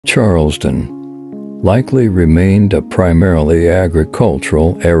Charleston likely remained a primarily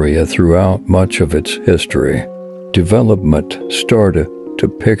agricultural area throughout much of its history. Development started to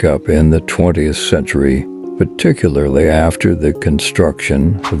pick up in the 20th century, particularly after the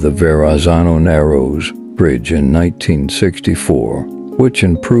construction of the Verrazano Narrows Bridge in 1964, which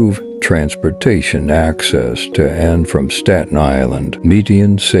improved transportation access to and from Staten Island.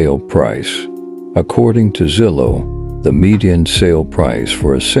 Median sale price. According to Zillow, the median sale price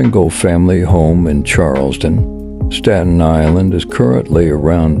for a single-family home in Charleston, Staten Island is currently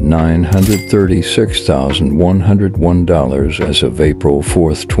around $936,101 as of April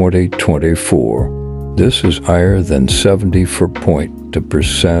 4, 2024. This is higher than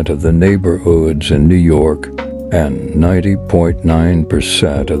 74.2% of the neighborhoods in New York and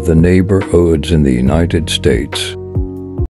 90.9% of the neighborhoods in the United States.